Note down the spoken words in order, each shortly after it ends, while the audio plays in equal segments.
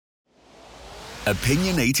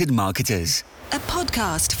Opinionated Marketers, a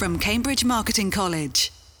podcast from Cambridge Marketing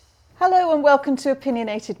College. Hello and welcome to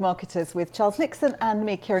Opinionated Marketers with Charles Nixon and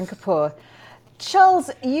me, Kiran Kapoor. Charles,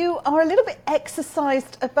 you are a little bit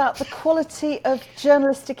exercised about the quality of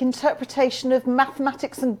journalistic interpretation of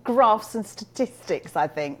mathematics and graphs and statistics, I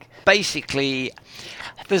think. Basically,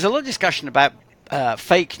 there's a lot of discussion about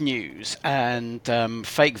fake news and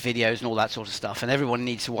fake videos and all that sort of stuff, and everyone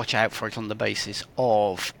needs to watch out for it on the basis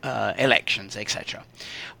of elections, etc.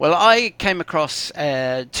 Well, I came across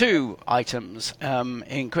two items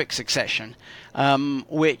in quick succession,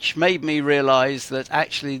 which made me realise that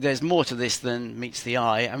actually there's more to this than meets the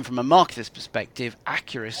eye, and from a marketer's perspective,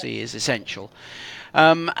 accuracy is essential.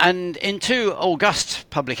 And in two august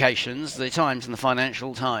publications, the Times and the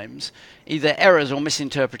Financial Times, either errors or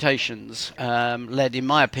misinterpretations led, in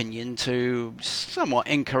my opinion, to somewhat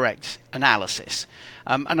incorrect analysis.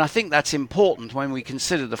 And I think that's important when we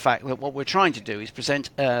consider the fact that what we're trying to do is present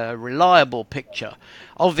a reliable picture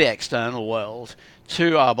of the external world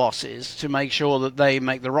to our bosses to make sure that they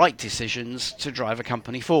make the right decisions to drive a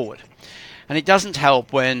company forward. And it doesn't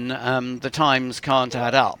help when the Times can't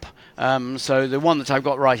add up. So the one that I've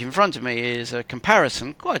got right in front of me is a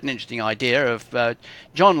comparison, quite an interesting idea, of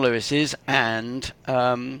John Lewis's and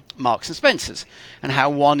Marks and Spencer's, and how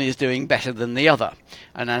one is doing better than the other,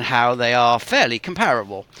 and then how they are fairly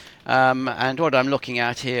comparable. And what I'm looking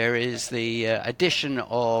at here is the addition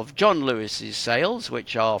of John Lewis's sales,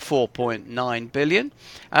 which are 4.9 billion,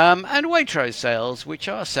 and Waitrose sales, which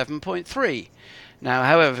are 7.3. Now,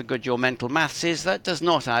 however good your mental maths is, that does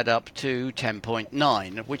not add up to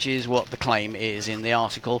 10.9, which is what the claim is in the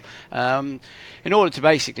article, in order to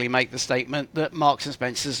basically make the statement that Marks and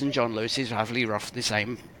Spencer's and John Lewis's have roughly the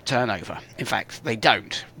same turnover. In fact, they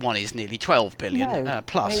don't. One is nearly 12 billion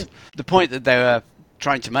plus. The point that they were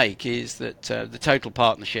trying to make is that the total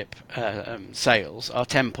partnership sales are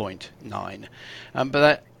 10.9, but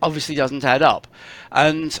that obviously doesn't add up.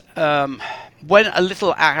 And when a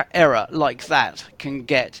little error like that can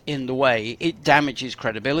get in the way, it damages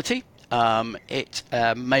credibility. It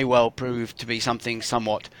may well prove to be something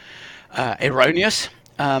somewhat erroneous.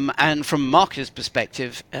 And from a marketer's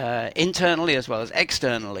perspective, internally as well as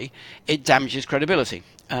externally, it damages credibility.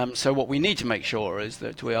 So what we need to make sure is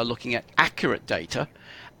that we are looking at accurate data,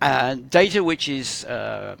 data which is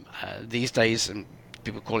these days, and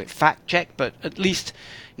people call it fact check, but at least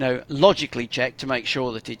logically checked to make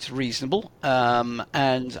sure that it's reasonable.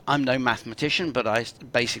 And I'm no mathematician, but I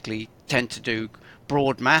basically tend to do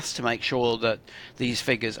broad maths to make sure that these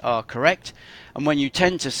figures are correct. And when you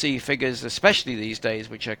tend to see figures, especially these days,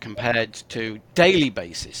 which are compared to daily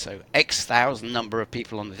basis, so X thousand number of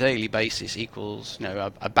people on the daily basis equals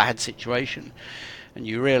a bad situation, and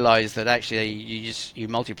you realize that actually you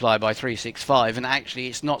multiply by 365 and actually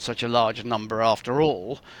it's not such a large number after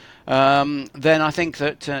all, then I think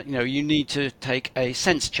that you need to take a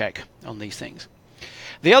sense check on these things.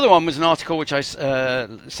 The other one was an article which I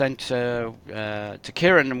sent to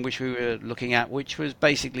Kiran, and which we were looking at, which was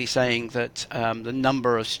basically saying that the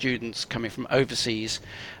number of students coming from overseas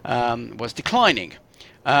was declining.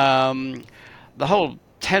 The whole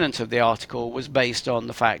tenet of the article was based on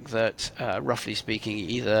the fact that, roughly speaking,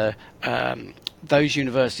 either those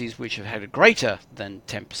universities which have had a greater than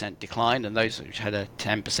 10% decline and those which had a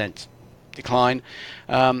 10% decline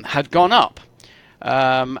had gone up,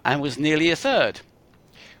 and was nearly a third.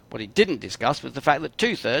 What it didn't discuss was the fact that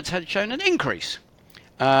 2/3 had shown an increase,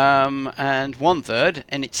 and 1/3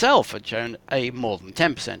 in itself had shown a more than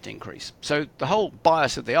 10% increase. So the whole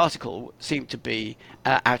bias of the article seemed to be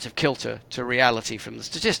out of kilter to reality from the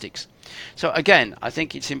statistics. So again, I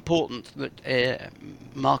think it's important that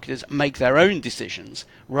marketers make their own decisions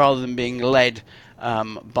rather than being led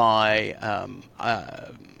by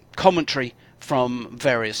commentary from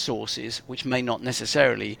various sources, which may not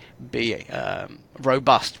necessarily be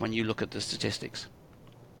robust when you look at the statistics.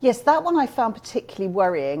 Yes, that one I found particularly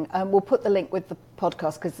worrying. We'll put the link with the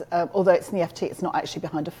podcast because although it's in the FT, it's not actually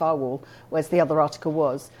behind a firewall, whereas the other article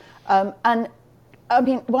was. And I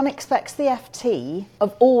mean, one expects the FT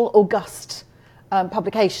of all august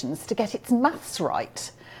publications to get its maths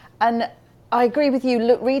right. And I agree with you.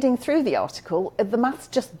 Look, reading through the article, the maths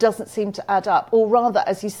just doesn't seem to add up. Or rather,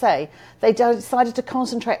 as you say, they decided to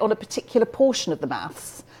concentrate on a particular portion of the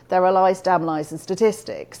maths. There are lies, damn lies and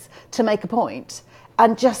statistics to make a point,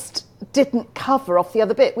 and just didn't cover off the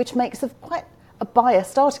other bit, which makes it quite a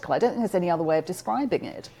biased article. I don't think there's any other way of describing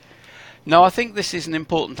it. No, I think this is an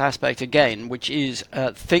important aspect again, which is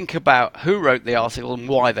think about who wrote the article and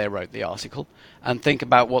why they wrote the article, and think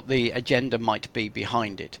about what the agenda might be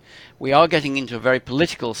behind it. We are getting into a very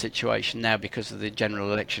political situation now because of the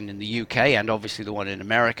general election in the UK and obviously the one in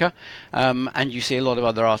America, and you see a lot of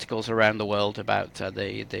other articles around the world about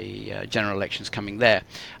the general elections coming there.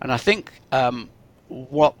 And I think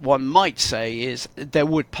what one might say is there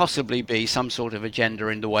would possibly be some sort of agenda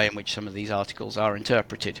in the way in which some of these articles are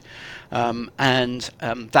interpreted. And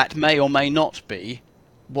that may or may not be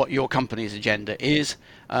what your company's agenda is.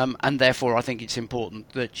 And therefore, I think it's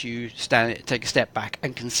important that you take a step back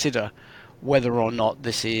and consider whether or not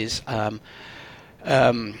this is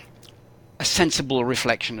a sensible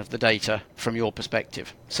reflection of the data from your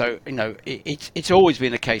perspective. So, it's always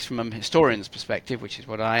been a case from a historian's perspective, which is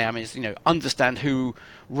what I am, is, understand who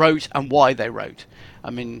wrote and why they wrote. I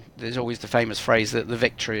mean, there's always the famous phrase that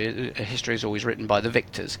history is always written by the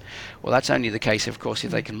victors. Well, that's only the case, of course, if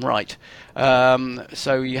they can write.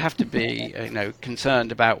 So you have to be,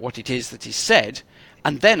 concerned about what it is that is said.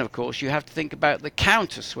 And then, of course, you have to think about the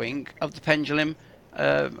counter swing of the pendulum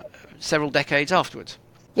several decades afterwards.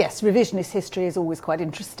 Yes, revisionist history is always quite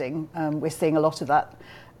interesting. We're seeing a lot of that.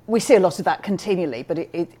 We see a lot of that continually, but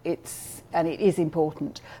it is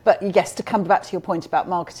important. But yes, to come back to your point about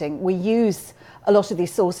marketing, we use a lot of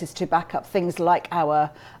these sources to back up things like our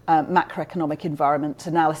macroeconomic environment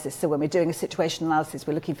analysis. So when we're doing a situation analysis,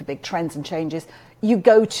 we're looking for big trends and changes. You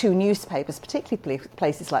go to newspapers, particularly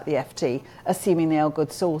places like the FT, assuming they are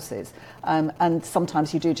good sources. And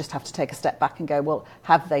sometimes you do just have to take a step back and go, well,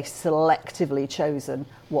 have they selectively chosen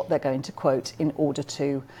what they're going to quote in order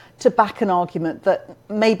to back an argument that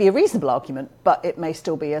may be a reasonable argument, but it may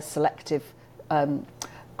still be a selective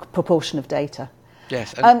proportion of data.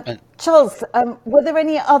 Yes. Charles, were there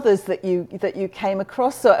any others that you came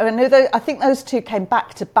across? So, I think those two came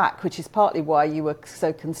back to back, which is partly why you were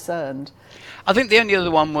so concerned. I think the only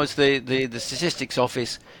other one was the Statistics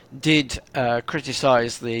Office did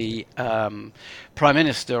criticise the Prime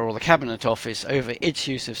Minister or the Cabinet Office over its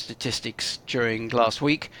use of statistics during last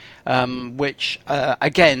week, which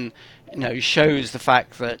again, shows the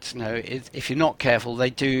fact that if you're not careful,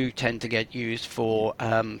 they do tend to get used for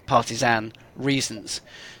partisan reasons.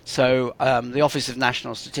 So the Office of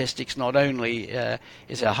National Statistics not only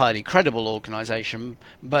is a highly credible organisation,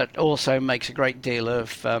 but also makes a great deal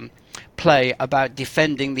of play about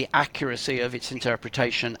defending the accuracy of its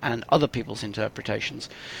interpretation and other people's interpretations.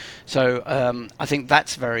 So I think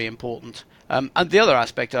that's very important. And the other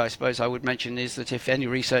aspect I suppose I would mention is that if any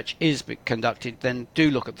research is conducted, then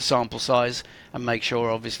do look at the sample size and make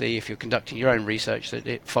sure, obviously, if you're conducting your own research, that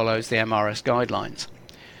it follows the MRS guidelines.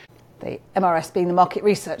 The MRS being the Market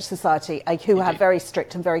Research Society, who have very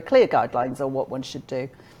strict and very clear guidelines on what one should do.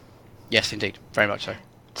 Yes, indeed. Very much so.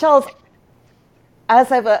 Charles,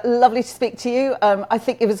 as ever, lovely to speak to you. I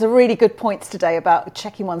think it was a really good points today about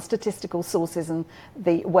checking one's statistical sources and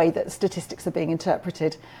the way that statistics are being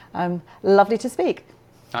interpreted. Lovely to speak.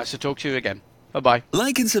 Nice to talk to you again. Bye-bye.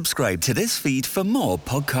 Like and subscribe to this feed for more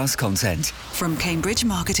podcast content. From Cambridge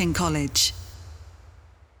Marketing College.